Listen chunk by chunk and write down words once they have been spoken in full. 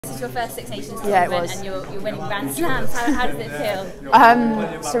your first Six Nations Yeah, tournament, it was. and you're winning Grand Slams. How does it feel?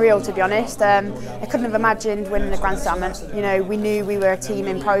 Surreal, to be honest. I couldn't have imagined winning a Grand Slam. You know, we knew we were a team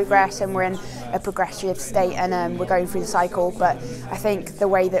in progress and we're in a progressive state, and we're going through the cycle. But I think the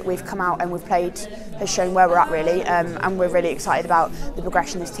way that we've come out and we've played has shown where we're at, really, and we're really excited about the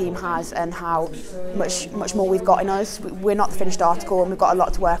progression this team has and how much more we've got in us. We're not the finished article and we've got a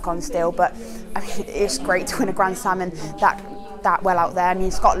lot to work on still, but I mean, it's great to win a Grand Slam and that well out there. I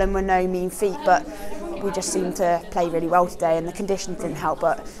mean, Scotland were no mean feat, but we just seemed to play really well today, and the conditions didn't help,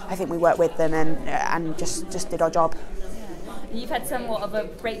 but I think we worked with them and just did our job. You've had somewhat of a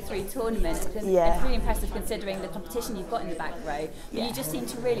breakthrough tournament. Yeah. It's really impressive considering the competition you've got in the back row. But Yeah. you just seem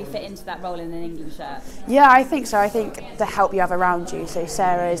to really fit into that role in an England shirt. Yeah, I think so. I think the help you have around you. So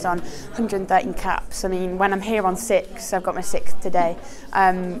Sarah is on 113 caps. I mean, when I'm here on 6, I've got my 6th today.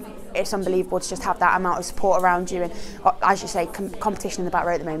 It's unbelievable to just have that amount of support around you. And as you say, competition in the back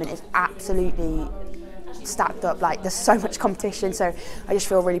row at the moment is absolutely stacked up. Like, there's so much competition. So I just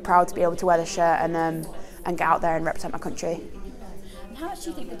feel really proud to be able to wear the shirt and get out there and represent my country. How much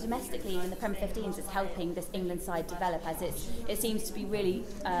do you think that domestically in the Premier 15s is helping this England side develop, as it seems to be really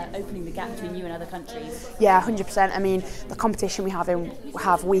opening the gap between you and other countries? Yeah, 100%. I mean, the competition we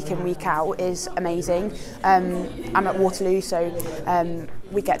have week in, week out is amazing. I'm at Waterloo, so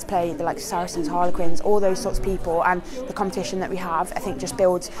we get to play the likes of Saracens, Harlequins, all those sorts of people, and the competition that we have, I think, just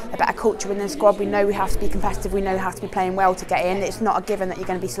builds a better culture within the squad. We know we have to be competitive, we know we have to be playing well to get in. It's not a given that you're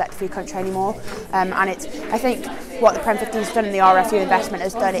going to be selected for your country anymore. And I think what the Prem 15 has done and the RFU investment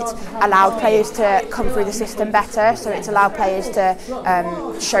has done, it's allowed players to come through the system better, so it's allowed players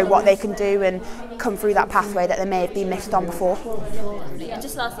to show what they can do and come through that pathway that they may have been missed on before. And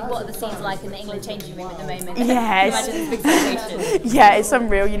just lastly, what are the scenes like in the England changing room at the moment? Yes. Imagine this big celebration. Yeah, it's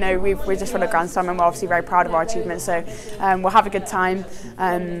unreal. You know, we've just won a Grand Slam and we're obviously very proud of our achievements. So we'll have a good time.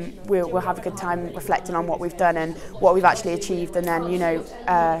 We'll have a good time reflecting on what we've done and what we've actually achieved, and then, you know,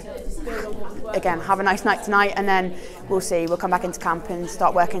 again, have a nice night tonight, and then we'll see. We'll come back into camp and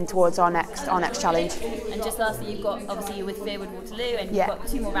start working towards our next challenge. And just lastly, you've got, obviously you're with Fairwood Waterloo, and Yeah. you've got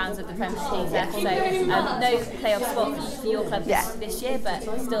 2 more rounds of the Premier League left. So no playoff spot for your club this year, but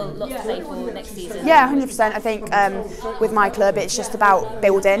still lots to play for next season. Yeah, 100%. I think with my club, it's just about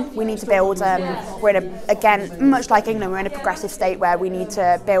building. We need to build. We're in again, much like England, we're in a progressive state where we need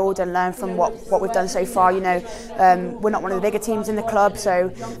to build and learn from what we've done so far. You know, we're not one of the bigger teams in the club,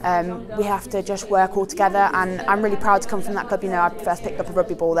 so we have to just work all together. And I'm really proud to come from that club. You know, I first picked up a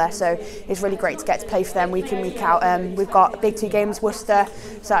rugby ball there, so it's really great to get to play for them week in, week out. We've got big 2 games, Worcester,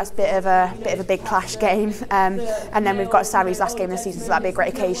 so that's a bit of a big clash game. And then we've got Sarri's last game of the season, so that'll be a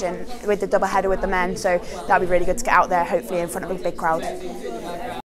great occasion with the double header with the men. So that'll be really good to get out there, hopefully in front of a big crowd.